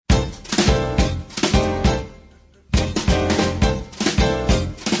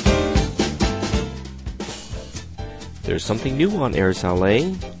There's something new on Airs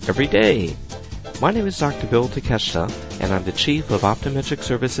LA every day. My name is Dr. Bill Takeshita, and I'm the Chief of Optometric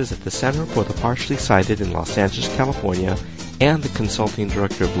Services at the Center for the Partially Sighted in Los Angeles, California, and the Consulting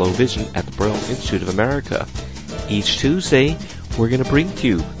Director of Low Vision at the Braille Institute of America. Each Tuesday, we're going to bring to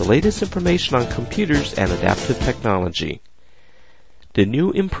you the latest information on computers and adaptive technology. The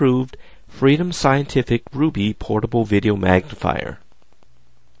new improved Freedom Scientific Ruby Portable Video Magnifier.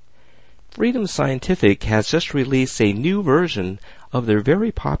 Freedom Scientific has just released a new version of their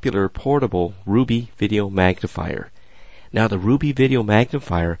very popular portable Ruby Video Magnifier. Now, the Ruby Video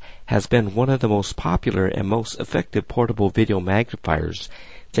Magnifier has been one of the most popular and most effective portable video magnifiers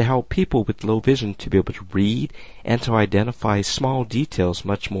to help people with low vision to be able to read and to identify small details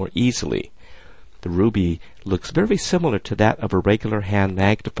much more easily. The Ruby looks very similar to that of a regular hand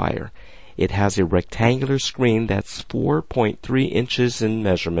magnifier. It has a rectangular screen that's 4.3 inches in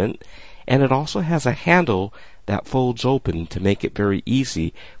measurement, and it also has a handle that folds open to make it very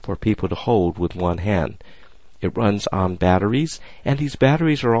easy for people to hold with one hand. It runs on batteries, and these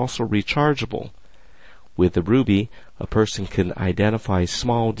batteries are also rechargeable. With the Ruby, a person can identify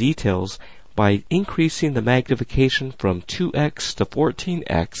small details by increasing the magnification from 2x to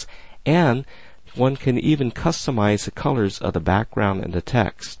 14x, and one can even customize the colors of the background and the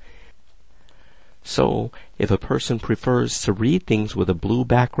text. So, if a person prefers to read things with a blue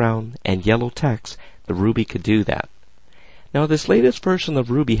background and yellow text, the Ruby could do that. Now, this latest version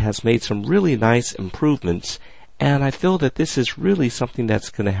of Ruby has made some really nice improvements, and I feel that this is really something that's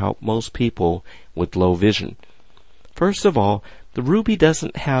going to help most people with low vision. First of all, the Ruby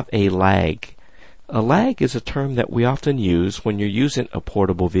doesn't have a lag. A lag is a term that we often use when you're using a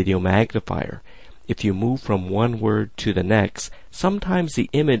portable video magnifier. If you move from one word to the next, sometimes the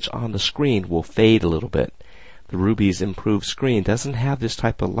image on the screen will fade a little bit. The Ruby's improved screen doesn't have this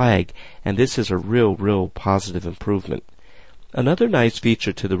type of lag, and this is a real positive improvement. Another nice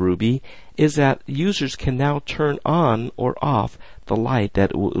feature to the Ruby is that users can now turn on or off the light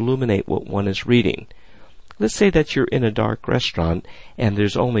that will illuminate what one is reading. Let's say that you're in a dark restaurant and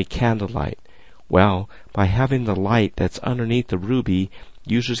there's only candlelight. Well, by having the light that's underneath the Ruby,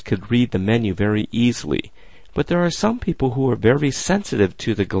 users could read the menu very easily. But there are some people who are very sensitive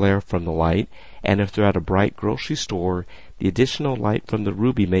to the glare from the light, and if they're at a bright grocery store, the additional light from the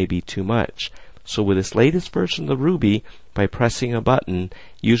Ruby may be too much. So with this latest version of the Ruby, by pressing a button,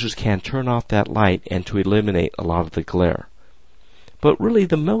 users can turn off that light and to eliminate a lot of the glare. But really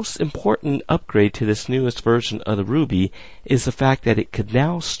the most important upgrade to this newest version of the Ruby is the fact that it could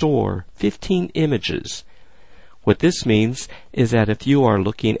now store 15 images. What this means is that if you are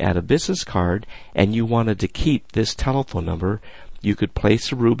looking at a business card and you wanted to keep this telephone number, you could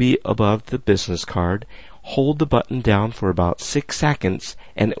place the Ruby above the business card, hold the button down for about 6 seconds,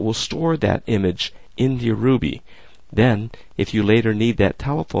 and it will store that image into your Ruby. Then, if you later need that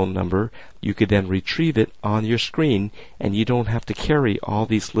telephone number, you could then retrieve it on your screen, and you don't have to carry all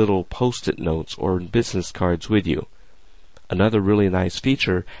these little post-it notes or business cards with you. Another really nice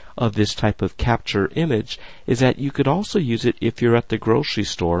feature of this type of capture image is that you could also use it if you're at the grocery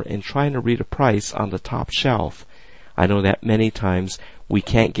store and trying to read a price on the top shelf. I know that many times we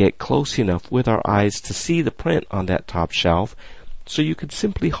can't get close enough with our eyes to see the print on that top shelf, so you could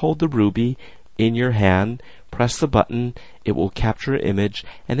simply hold the Ruby in your hand, press the button, it will capture an image,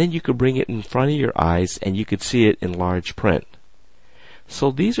 and then you could bring it in front of your eyes and you could see it in large print. So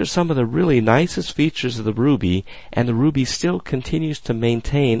these are some of the really nicest features of the Ruby, and the Ruby still continues to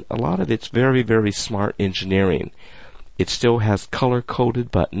maintain a lot of its very smart engineering. It still has color-coded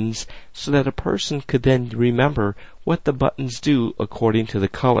buttons so that a person could then remember what the buttons do according to the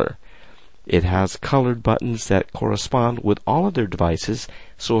color. It has colored buttons that correspond with all of their devices,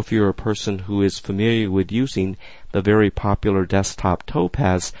 so if you're a person who is familiar with using the very popular desktop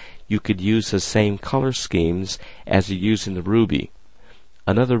Topaz, you could use the same color schemes as you use in the Ruby.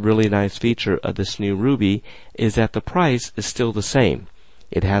 Another really nice feature of this new Ruby is that the price is still the same.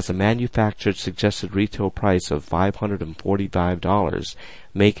 It has a manufactured suggested retail price of $545,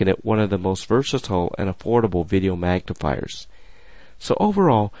 making it one of the most versatile and affordable video magnifiers. So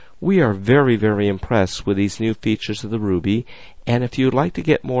overall, we are very impressed with these new features of the Ruby, and if you'd like to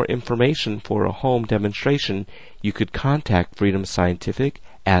get more information for a home demonstration, you could contact Freedom Scientific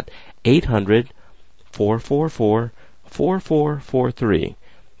at 800-444-4443.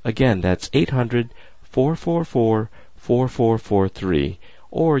 Again, that's 800-444-4443.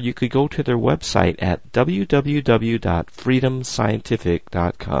 Or you could go to their website at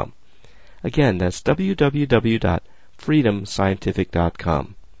www.freedomscientific.com. Again, that's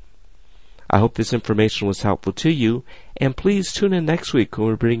www.freedomscientific.com. I hope this information was helpful to you, And please tune in next week when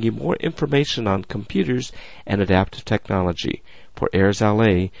we bring you more information on computers and adaptive technology. For Airs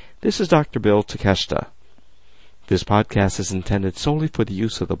LA, this is Dr. Bill Takeshita. This podcast is intended solely for the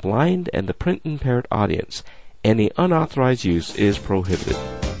use of the blind and the print-impaired audience. Any unauthorized use is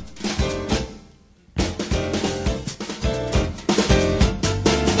prohibited.